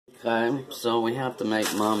Okay, so we have to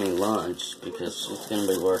make Mommy lunch because she's going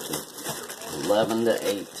to be working 11 to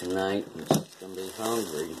 8 tonight and she's going to be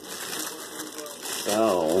hungry.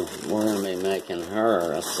 So, we're going to be making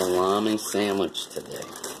her a salami sandwich today.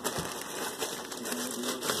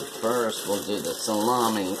 First, we'll do the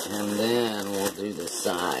salami and then we'll do the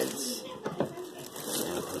sides. I'm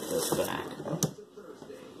going to put this back.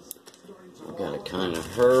 We've got to kind of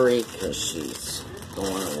hurry because she's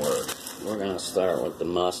going to work. We're going to start with the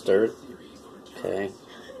mustard, okay?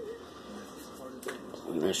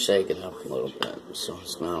 I'm going to shake it up a little bit so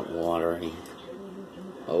it's not watery.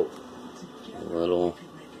 Oh, a little,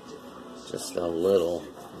 just a little,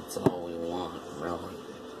 that's all we want, really.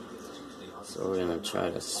 So we're going to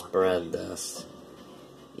try to spread this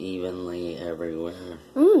evenly everywhere.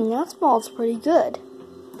 That smells pretty good.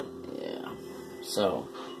 Yeah, so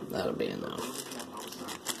that'll be enough.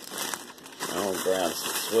 I'll grab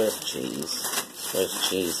some Swiss cheese. Swiss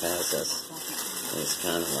cheese has these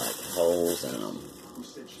kind of like holes in them.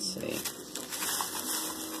 Let's see.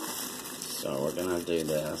 So we're going to do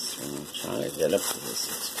this. We're going to try to get a piece.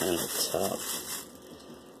 It's kind of tough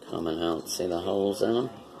coming out. See the holes in them?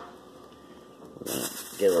 We're going to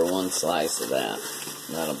give her one slice of that.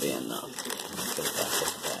 That'll be enough. Put it back in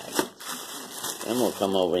the bag. Then we'll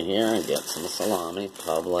come over here and get some salami.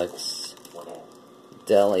 Publix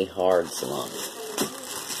Deli hard salami.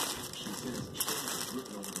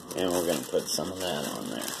 And we're going to put some of that on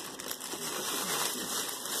there.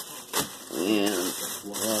 And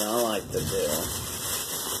what I like to do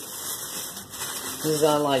is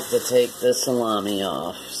I like to take the salami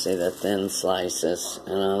off. See the thin slices.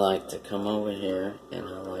 And I like to come over here and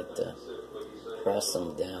I like to press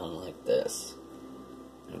them down like this.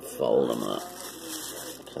 And fold them up.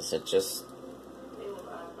 Because it just,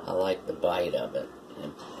 I like the bite of it.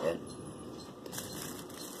 It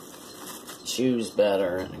chews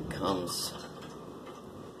better and it comes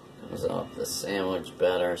off the sandwich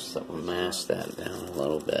better, so we'll mash that down a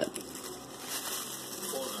little bit.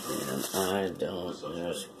 And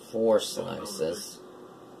there's 4 slices.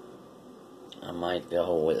 I might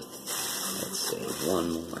go with, let's see,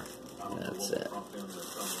 1 more. That's it.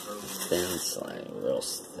 Thin slice, real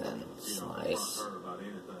thin slice.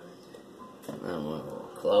 And then we'll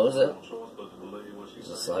close it.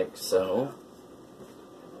 Just like so.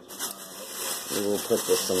 We will put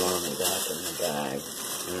the salami back in the bag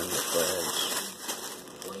and in the fridge.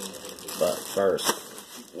 But first,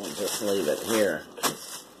 we'll just leave it here.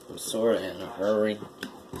 I'm sort of in a hurry.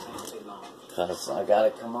 Because I got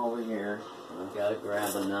to come over here and I got to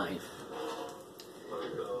grab a knife.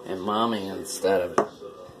 And Mommy,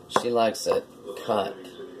 she likes it cut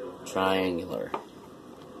triangular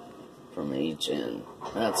from each end.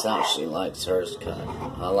 That's how she likes hers cut.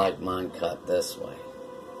 I like mine cut this way.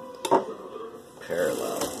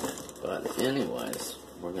 Parallel. But anyways,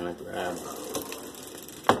 we're going to grab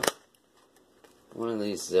one of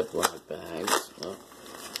these Ziploc bags. Oh,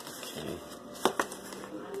 okay.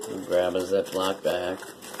 We'll grab a Ziploc bag.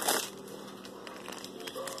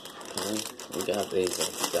 Okay. We got these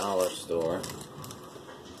at the dollar store.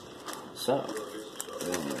 So,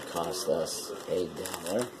 they're going to cost us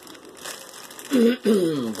 $8.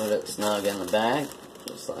 Put it snug in the bag,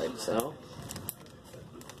 just like so.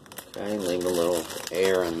 Okay, leave a little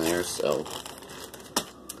air in there so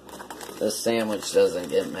this sandwich doesn't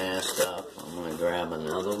get mashed up. I'm going to grab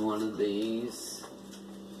another one of these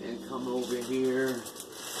and come over here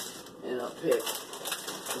and I'll pick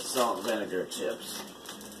the salt and vinegar chips.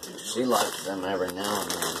 She likes them every now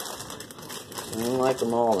and then. She doesn't like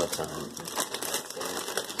them all the time.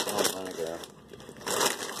 Salt and vinegar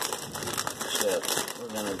chips. We're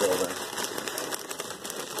going to go there.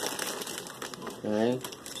 Okay,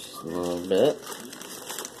 just a little bit.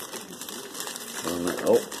 And,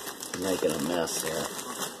 oh, making a mess here.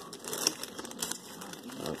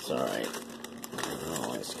 That's alright. I can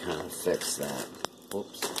always kind of fix that.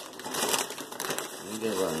 Oops. Let me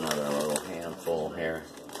give her another little handful here.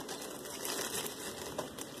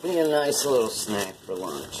 Be a nice little snack for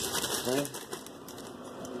lunch. Okay?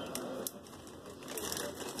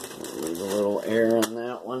 Leave a little air in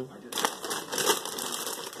that one.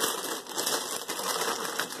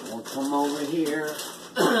 We'll come over here.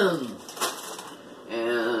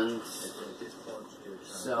 And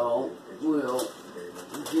so we'll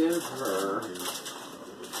give her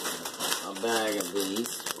a bag of these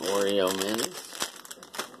Oreo minis.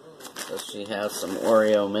 So she has some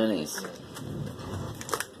Oreo minis.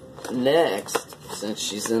 Next, since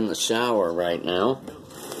she's in the shower right now,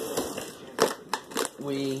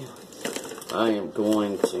 I am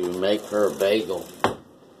going to make her a bagel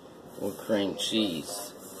with cream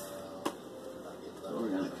cheese. So we're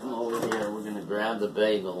going to come grab the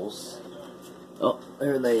bagels. Oh,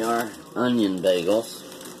 there they are. Onion bagels.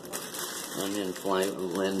 Onion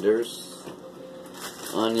flame lenders.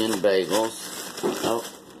 Onion bagels. Oh,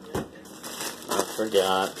 I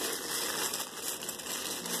forgot.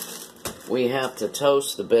 We have to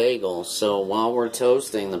toast the bagel, so while we're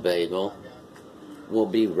toasting the bagel, we'll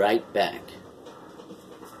be right back.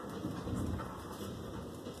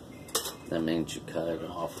 That means you cut it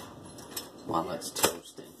off while it's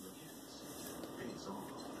toasting.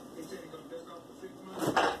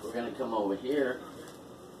 We're going to come over here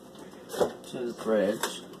to the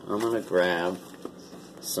fridge. I'm going to grab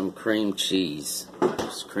some cream cheese.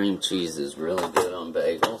 This cream cheese is really good on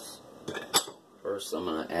bagels. First, I'm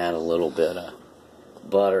going to add a little bit of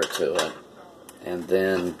butter to it, and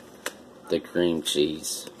then the cream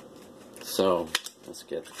cheese. So, let's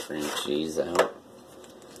get the cream cheese out.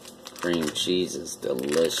 Cream cheese is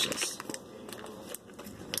delicious.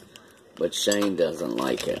 But Shane doesn't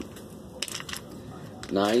like it.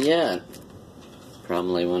 Not yet.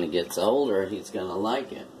 Probably when he gets older, he's going to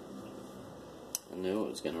like it. I knew it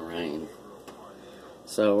was going to rain.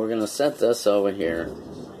 So we're going to set this over here.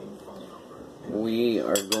 We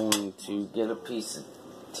are going to get a piece of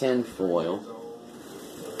tin foil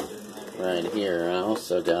right here. I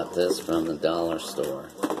also got this from the dollar store,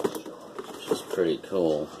 which is pretty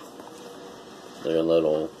cool. They're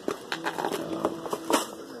little,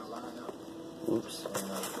 oops,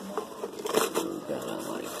 gotta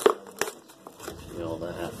like feel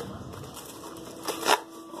that.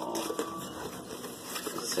 Oh.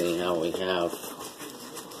 See how we have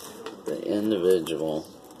the individual.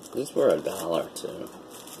 These were $1 too.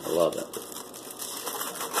 I love it.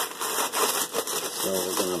 So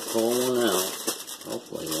we're gonna pull one out.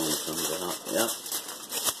 Hopefully one comes out. Yep.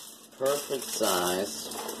 Perfect size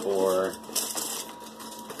for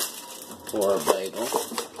a bagel.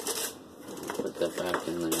 Put that back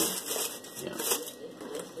in there. Yeah.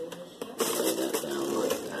 Lay that down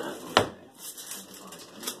like that.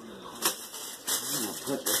 I'm gonna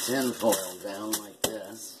put the tin foil down like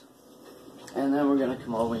this. And then we're going to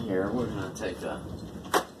come over here. We're going to take a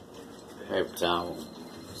paper towel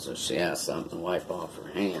so she has something to wipe off her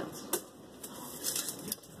hands.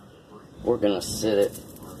 We're going to sit it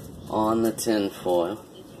on the tin foil.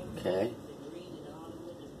 Okay.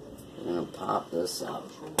 We're going to pop this up.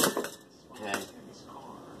 Okay.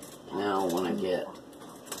 Now I want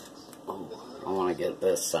to get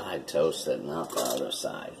this side toasted, not the other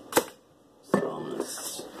side. So I'm going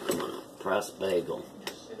to press bagel.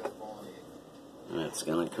 And it's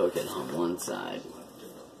going to cook it on one side.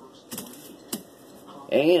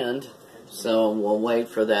 And so we'll wait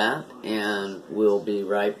for that, and we'll be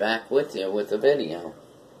right back with you with the video.